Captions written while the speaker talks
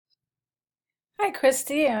Hi,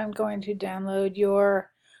 Christy. I'm going to download your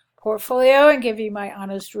portfolio and give you my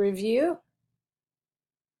honest review.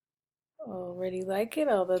 Already like it,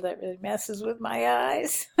 although that really messes with my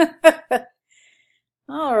eyes.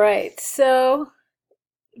 All right, so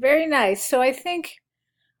very nice. So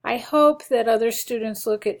I hope that other students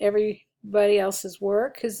look at everybody else's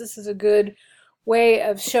work because this is a good way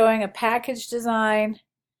of showing a package design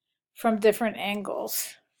from different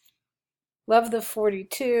angles. Love the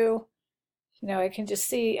 42. I can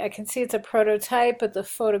see it's a prototype, but the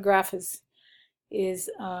photograph is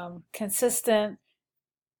consistent.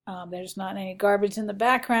 There's not any garbage in the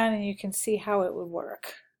background, and you can see how it would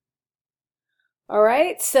work. All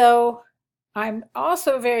right, so I'm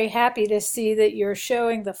also very happy to see that you're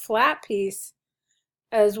showing the flat piece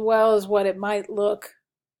as well as what it might look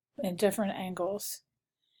in different angles.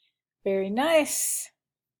 Very nice.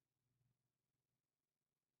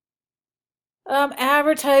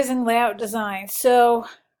 Advertising layout design. So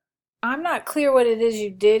I'm not clear what it is you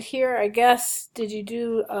did here. I guess, did you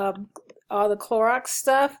do all the Clorox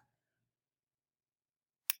stuff?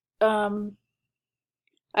 Um,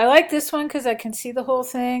 I like this one because I can see the whole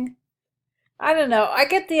thing. I don't know. I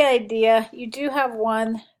get the idea. You do have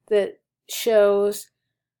one that shows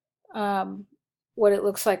um, what it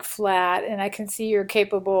looks like flat, and I can see you're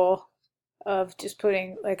capable of just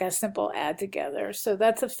putting like a simple ad together. So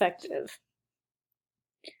that's effective.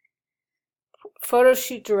 Photo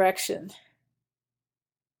shoot direction.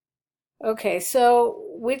 Okay, so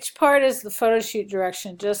which part is the photo shoot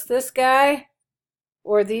direction? Just this guy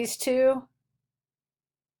or these two?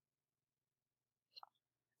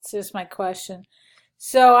 It's just my question.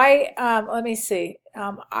 So let me see.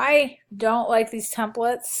 I don't like these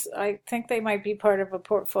templates. I think they might be part of a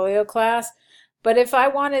portfolio class. But if I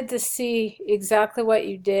wanted to see exactly what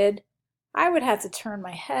you did, I would have to turn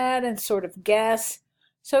my head and sort of guess.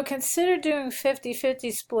 So consider doing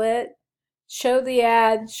 50-50 split, show the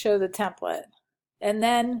ad, show the template. And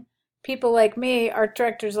then people like me, art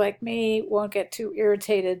directors like me, won't get too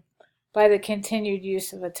irritated by the continued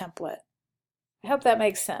use of a template. I hope that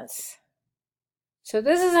makes sense. So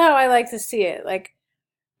this is how I like to see it. Like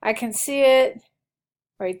I can see it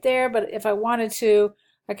right there, but if I wanted to,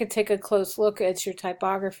 I could take a close look at your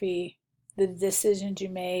typography, the decisions you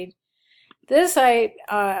made. This I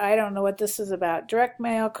don't know what this is about. Direct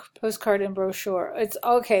mail, postcard, and brochure. It's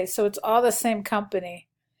okay, so it's all the same company.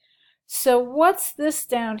 So what's this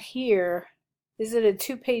down here? Is it a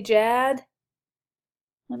two-page ad?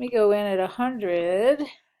 Let me go in at 100,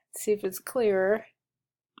 see if it's clearer.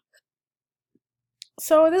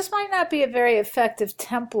 So this might not be a very effective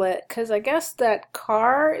template because I guess that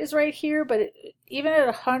car is right here, but even at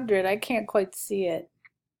 100, I can't quite see it.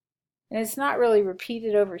 And it's not really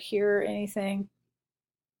repeated over here or anything.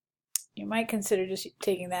 You might consider just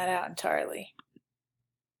taking that out entirely.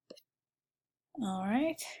 All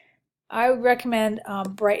right. I would recommend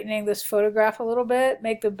brightening this photograph a little bit,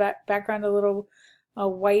 make the background a little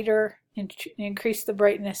whiter, and increase the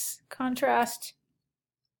brightness contrast.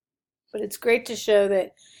 But it's great to show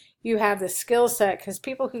that you have the skill set because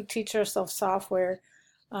people who teach themselves software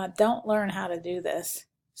don't learn how to do this.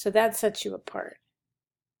 So that sets you apart.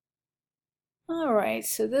 All right,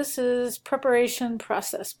 so this is preparation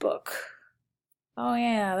process book. Oh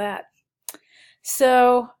yeah, that.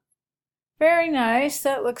 So very nice.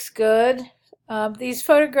 That looks good. These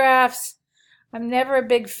photographs, I'm never a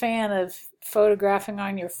big fan of photographing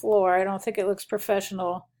on your floor. I don't think it looks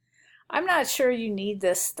professional. I'm not sure you need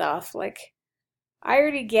this stuff. Like, I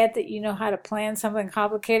already get that you know how to plan something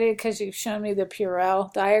complicated because you've shown me the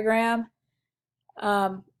Purell diagram.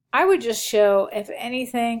 I would just show, if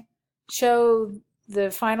anything, show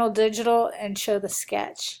the final digital and show the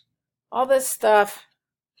sketch. All this stuff,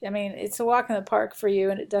 I mean, it's a walk in the park for you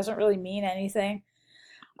and it doesn't really mean anything.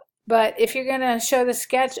 But if you're going to show the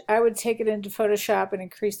sketch, I would take it into Photoshop and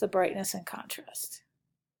increase the brightness and contrast.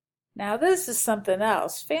 Now this is something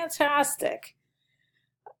else. Fantastic.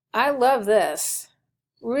 I love this.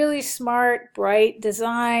 Really smart, bright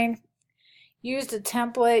design. Used a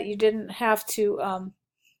template. You didn't have to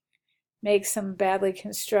make some badly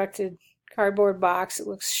constructed cardboard box. It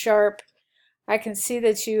looks sharp. I can see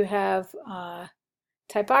that you have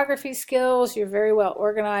typography skills. You're very well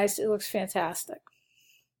organized. It looks fantastic.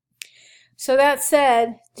 So that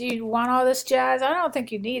said, do you want all this jazz? I don't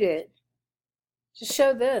think you need it. Just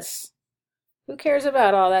show this. Who cares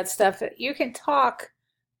about all that stuff? You can talk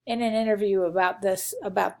in an interview about this,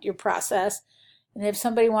 about your process. And if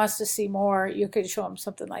somebody wants to see more, you could show them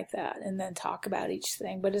something like that and then talk about each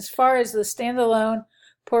thing. But as far as the standalone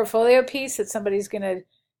portfolio piece that somebody's going to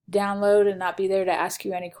download and not be there to ask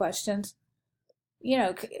you any questions, you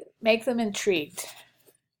know, make them intrigued.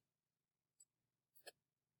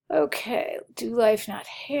 Okay, do life not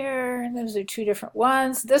hair, and those are two different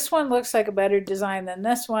ones. This one looks like a better design than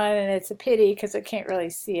this one, and it's a pity because I can't really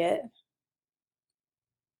see it.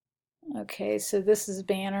 Okay, so this is a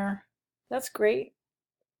banner. That's great.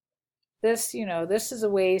 This, this is a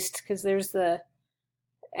waste because there's the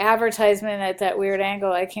advertisement at that weird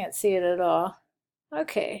angle. I can't see it at all.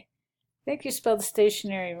 Okay, I think you spelled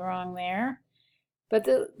stationery wrong there. But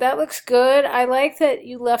that looks good. I like that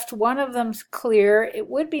you left one of them clear. It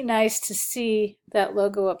would be nice to see that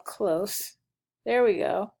logo up close. There we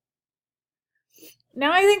go.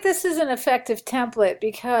 Now I think this is an effective template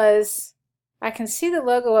because I can see the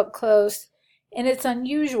logo up close and it's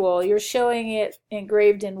unusual. You're showing it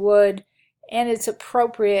engraved in wood and it's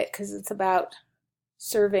appropriate because it's about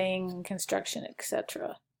surveying, construction,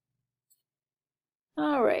 etc.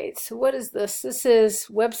 All right, so what is this? This is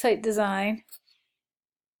website design,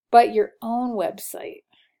 but your own website.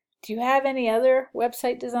 Do you have any other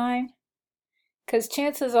website design? Because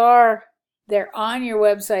chances are they're on your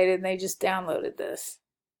website and they just downloaded this.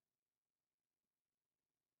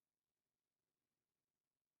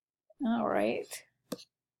 All right.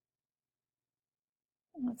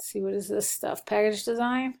 Let's see, what is this stuff? Package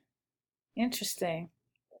design? Interesting.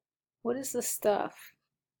 What is this stuff?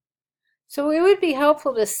 So it would be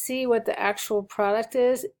helpful to see what the actual product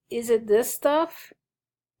is. Is it this stuff?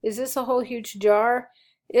 Is this a whole huge jar?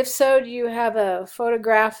 If so, do you have a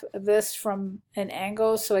photograph of this from an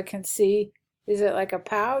angle so I can see? Is it like a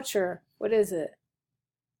pouch or what is it?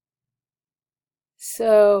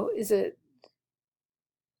 So is it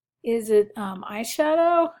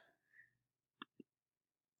eyeshadow?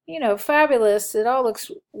 Fabulous. It all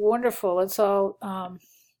looks wonderful. It's all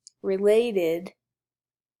related,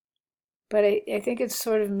 but I think it's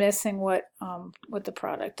sort of missing what the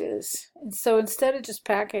product is. And so instead of just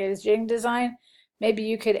packaging design, maybe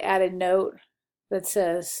you could add a note that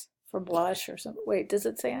says for blush or something. Wait, does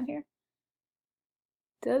it say on here?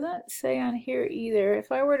 Doesn't say on here either.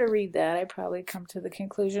 If I were to read that, I'd probably come to the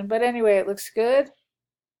conclusion. But anyway, it looks good.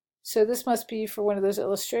 So this must be for one of those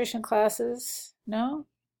illustration classes. No?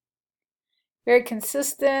 Very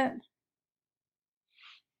consistent.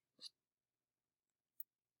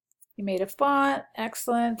 You made a font.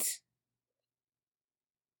 Excellent.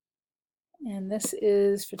 And this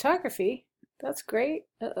is photography. That's great.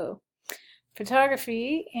 Uh-oh.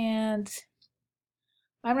 Photography, and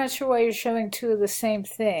I'm not sure why you're showing two of the same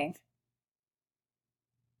thing.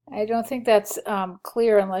 I don't think that's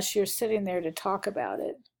clear unless you're sitting there to talk about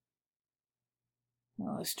it.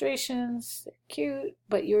 Illustrations, they're cute,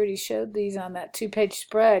 but you already showed these on that 2-page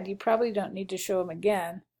spread. You probably don't need to show them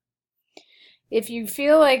again. If you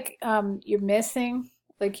feel like you're missing,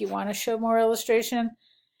 like you want to show more illustration,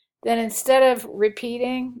 then instead of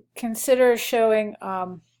repeating, consider showing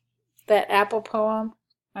that apple poem.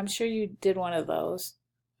 I'm sure you did one of those.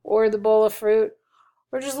 Or the bowl of fruit.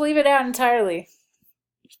 Or just leave it out entirely.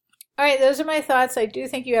 All right, those are my thoughts. I do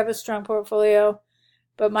think you have a strong portfolio,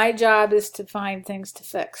 but my job is to find things to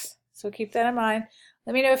fix. So keep that in mind.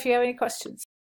 Let me know if you have any questions.